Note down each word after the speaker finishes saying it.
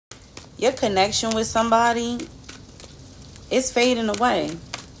Your connection with somebody is fading away.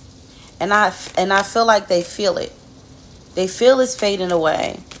 And I feel like they feel it. They feel it's fading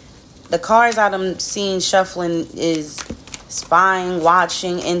away. The cards I'm seeing shuffling is spying,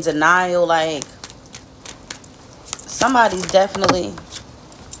 watching, in denial. Like, somebody's definitely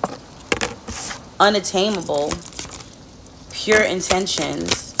unattainable. Pure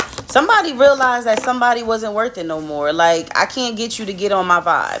intentions. Somebody realized that somebody wasn't worth it no more. Like, I can't get you to get on my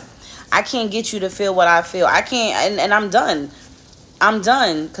vibe. I can't get you to feel what I feel. I can't, and I'm done. I'm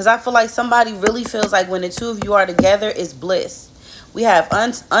done. Because I feel like somebody really feels like when the two of you are together, it's bliss. We have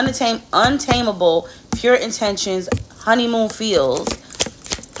untamable, pure intentions, honeymoon feels.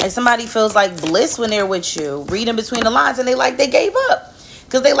 Like, somebody feels like bliss when they're with you. Reading between the lines, and they gave up.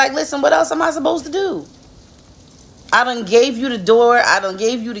 Because they like, listen, what else am I supposed to do? I done gave you the door. I done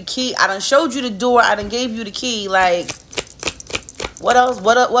gave you the key. I done showed you the door. I done gave you the key. Like, what else?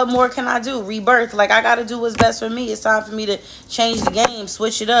 What more can I do? Rebirth. Like, I got to do what's best for me. It's time for me to change the game.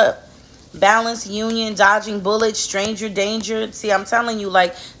 Switch it up. Balance, union, dodging bullets, stranger danger. See, I'm telling you,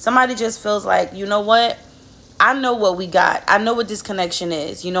 like, somebody just feels like, you know what? I know what we got. I know what this connection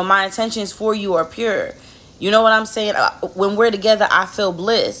is. You know, my intentions for you are pure. You know what I'm saying? When we're together, I feel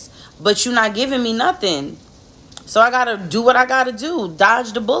bliss. But you're not giving me nothing. So I gotta do what I gotta do.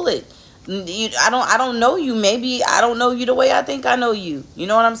 Dodge the bullet. I don't know you. Maybe I don't know you the way I think I know you. You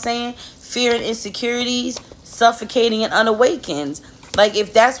know what I'm saying? Fear and insecurities, suffocating and unawakened. Like,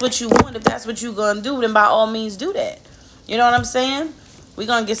 if that's what you want, if that's what you're gonna do, then by all means do that. You know what I'm saying? We're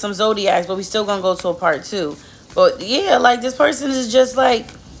gonna get some zodiacs, but we still gonna go to a part 2. But yeah, like, this person is just like,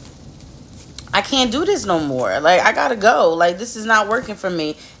 I can't do this no more. Like, I gotta go. Like, this is not working for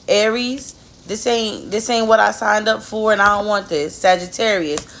me. Aries. This ain't what I signed up for, and I don't want this.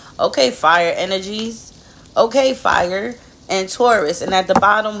 Sagittarius. Okay, fire energies. Okay, fire. And Taurus. And at the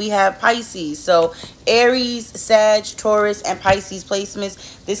bottom, we have Pisces. So, Aries, Sag, Taurus, and Pisces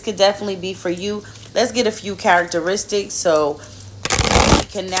placements. This could definitely be for you. Let's get a few characteristics so we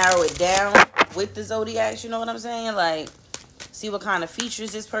can narrow it down with the zodiacs. You know what I'm saying? Like, see what kind of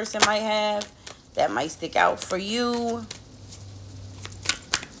features this person might have that might stick out for you.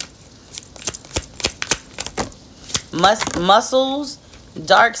 Muscles,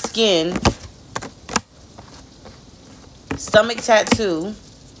 dark skin, stomach tattoo,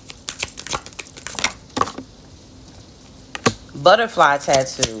 butterfly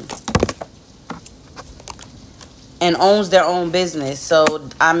tattoo, and owns their own business. So,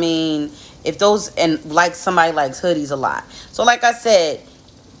 I mean, if those, and like, somebody likes hoodies a lot. So, like I said,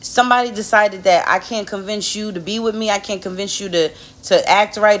 somebody decided that I can't convince you to be with me. I can't convince you to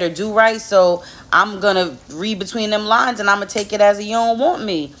act right or do right. So I'm going to read between them lines, and I'm going to take it as a you don't want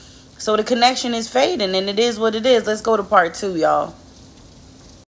me. So the connection is fading, and it is what it is. Let's go to part 2, y'all.